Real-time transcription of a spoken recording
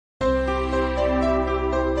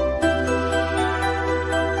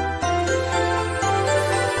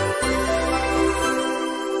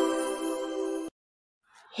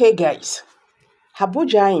Hey guys,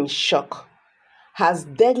 ABUJA in shock as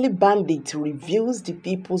deadly bandits reveals the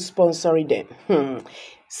people sponsoring them.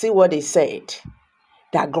 See what they said.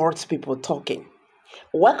 That God's people talking.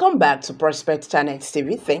 Welcome back to Prospect Channel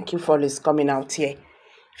TV. Thank you for always coming out here.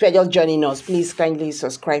 If you're just joining us, please kindly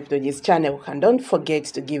subscribe to this channel and don't forget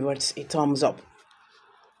to give us a thumbs up.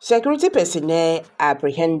 Security personnel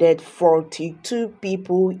apprehended 42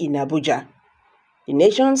 people in Abuja, the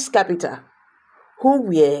nation's capital, who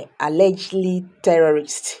were allegedly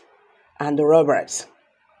terrorists and robbers.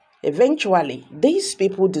 Eventually, these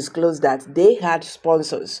people disclosed that they had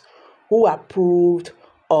sponsors who approved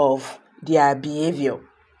of their behavior.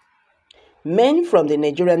 Men from the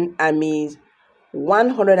Nigerian Army's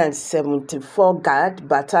 174 Guard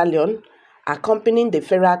Battalion accompanying the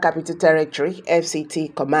Federal Capital Territory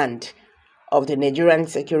FCT Command of the Nigerian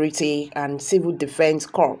Security and Civil Defense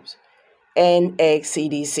Corps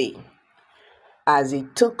NXCDC as he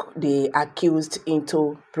took the accused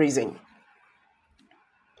into prison.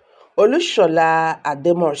 Olushola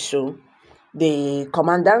Ademosu, the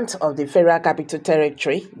commandant of the Federal Capital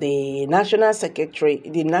Territory, the National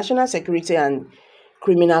Security and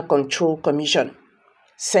Criminal Control Commission,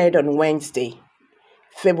 said on Wednesday,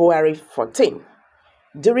 February 14,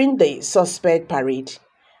 during the suspect parade,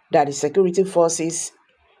 that the security forces'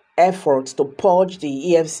 efforts to purge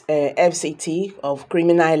the FCT of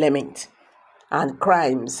criminal elements and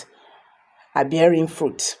crimes are bearing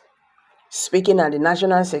fruit. Speaking at the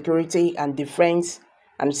National Security and Defense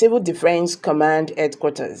and Civil Defense Command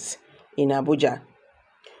headquarters in Abuja,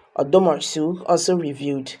 Odomorsu also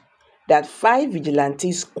revealed that 5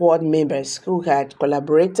 vigilante squad members who had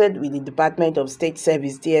collaborated with the Department of State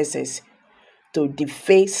Service DSS to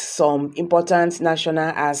deface some important national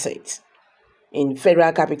assets in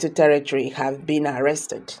Federal Capital Territory have been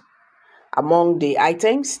arrested. Among the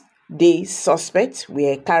items the suspects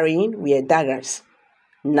were carrying were daggers,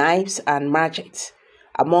 knives, and machetes,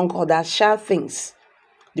 among other sharp things.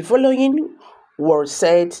 The following was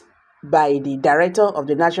said by the Director of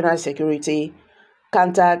the National Security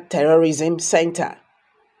Counter-Terrorism Center,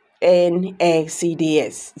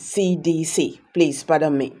 CDC. Please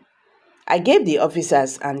pardon me. I gave the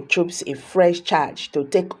officers and troops a fresh charge to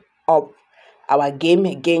take up our game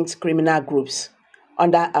against criminal groups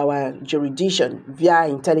under our jurisdiction via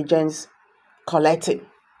intelligence collecting.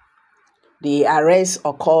 The arrest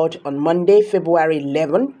occurred on Monday, February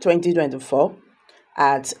 11, 2024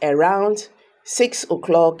 at around 6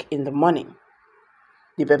 o'clock in the morning.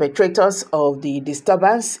 The perpetrators of the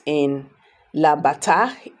disturbance in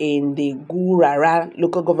Lambata in the Gurara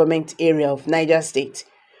local government area of Niger State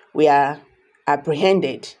were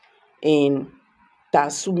apprehended in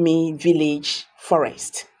Tasumi village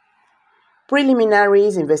forest. Preliminary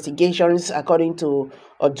investigations, according to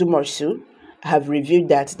Odumorsu, have revealed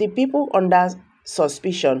that the people under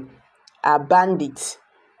suspicion are bandits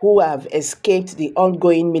who have escaped the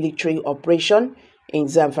ongoing military operation in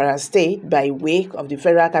Zamfara State by way of the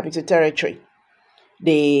Federal Capital Territory,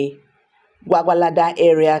 the Gwagwalada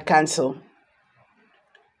Area Council,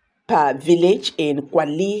 per village in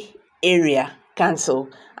Kwali Area Council,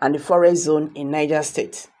 and the Forest Zone in Niger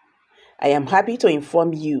State. I am happy to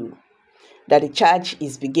inform you that the charge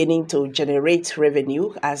is beginning to generate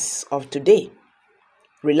revenue as of today.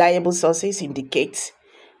 Reliable sources indicate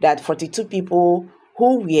that 42 people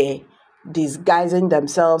who were disguising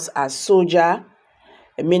themselves as soldier,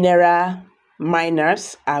 mineral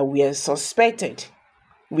miners, were suspected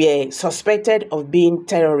of being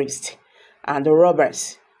terrorists, and the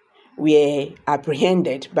robbers were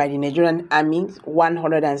apprehended by the Nigerian Army's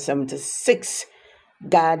 176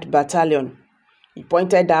 Guard Battalion. He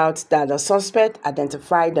pointed out that the suspects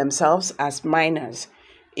identified themselves as miners,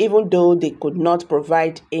 even though they could not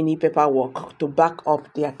provide any paperwork to back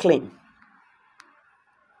up their claim.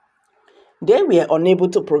 They were unable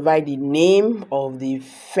to provide the name of the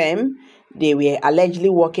firm they were allegedly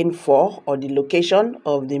working for or the location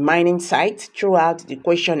of the mining site throughout the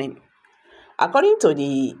questioning. According to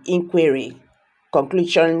the inquiry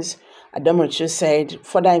conclusions, Ademochu said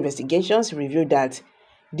further investigations revealed that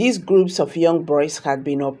these groups of young boys had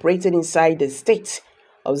been operating inside the states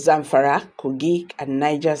of Zamfara, Kogi, and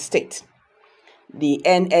Niger State. The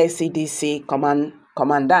NSCDC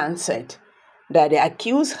commandant said that the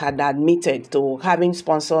accused had admitted to having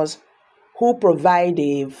sponsors who provide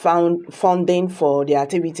the funding for their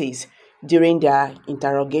activities during their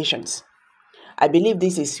interrogations. I believe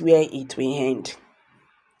this is where it will end.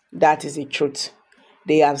 That is the truth.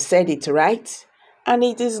 They have said it right, and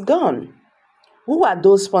it is gone. Who are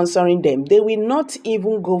those sponsoring them? They will not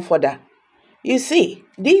even go further. You see,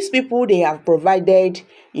 these people, they have provided,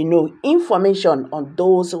 information on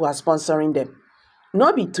those who are sponsoring them.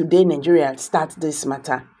 Not be today Nigeria start this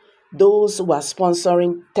matter. Those who are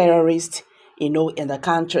sponsoring terrorists, in the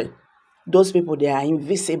country, those people, they are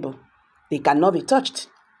invisible. They cannot be touched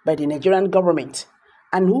by the Nigerian government.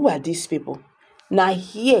 And who are these people? Now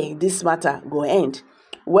here, this matter go end.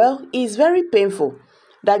 Well, it's very painful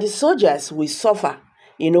that the soldiers will suffer,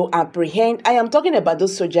 apprehend. I am talking about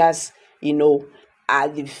those soldiers,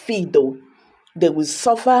 at the field though. They will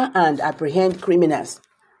suffer and apprehend criminals.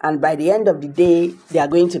 And by the end of the day, they are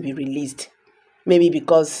going to be released. Maybe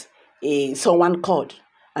because someone called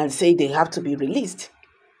and said they have to be released.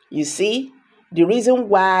 You see, the reason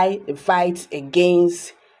why the fight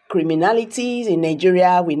against criminalities in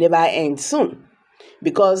Nigeria will never end soon.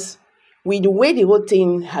 Because with the way the whole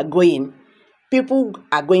thing are going, people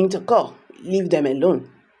are going to call, leave them alone.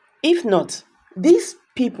 If not, these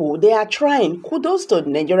people, they are trying. Kudos to the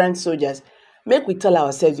Nigerian soldiers. Make we tell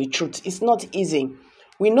ourselves the truth. It's not easy.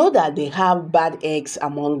 We know that they have bad eggs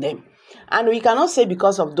among them. And we cannot say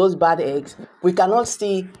because of those bad eggs, we cannot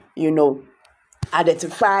still,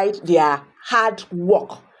 identify their hard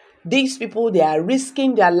work. These people, they are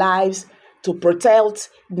risking their lives to protect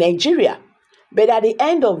Nigeria. But at the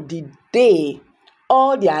end of the day,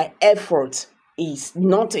 all their effort is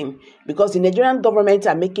nothing because the Nigerian government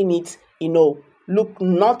are making it, look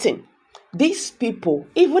nothing. These people,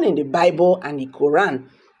 even in the Bible and the Quran,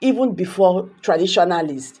 even before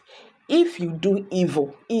traditionalists, if you do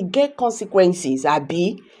evil, it get consequences,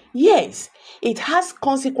 Abi. Yes, it has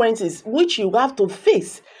consequences which you have to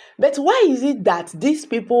face. But why is it that these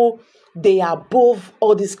people, they are above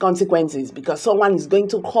all these consequences? Because someone is going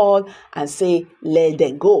to call and say, let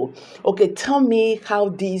them go. Okay, tell me how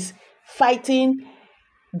this fighting,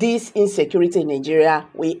 this insecurity in Nigeria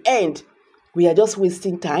will end. We are just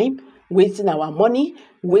wasting time, wasting our money,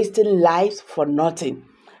 wasting lives for nothing.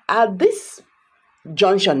 At this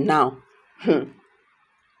junction now,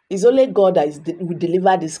 it's only God that will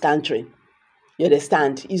deliver this country. You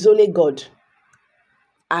understand? It's only God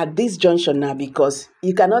at this junction now, because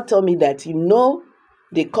you cannot tell me that you know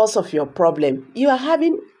the cause of your problem. You are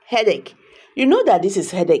having headache. You know that this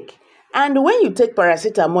is headache. And when you take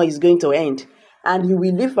paracetamol, it's going to end. And you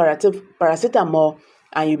will leave paracetamol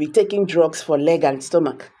and you'll be taking drugs for leg and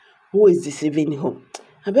stomach. Who is deceiving who?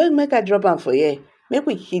 I better make a drop on for you. Maybe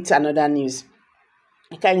we hit another news.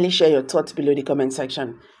 Kindly share your thoughts below the comment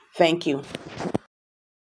section. Thank you.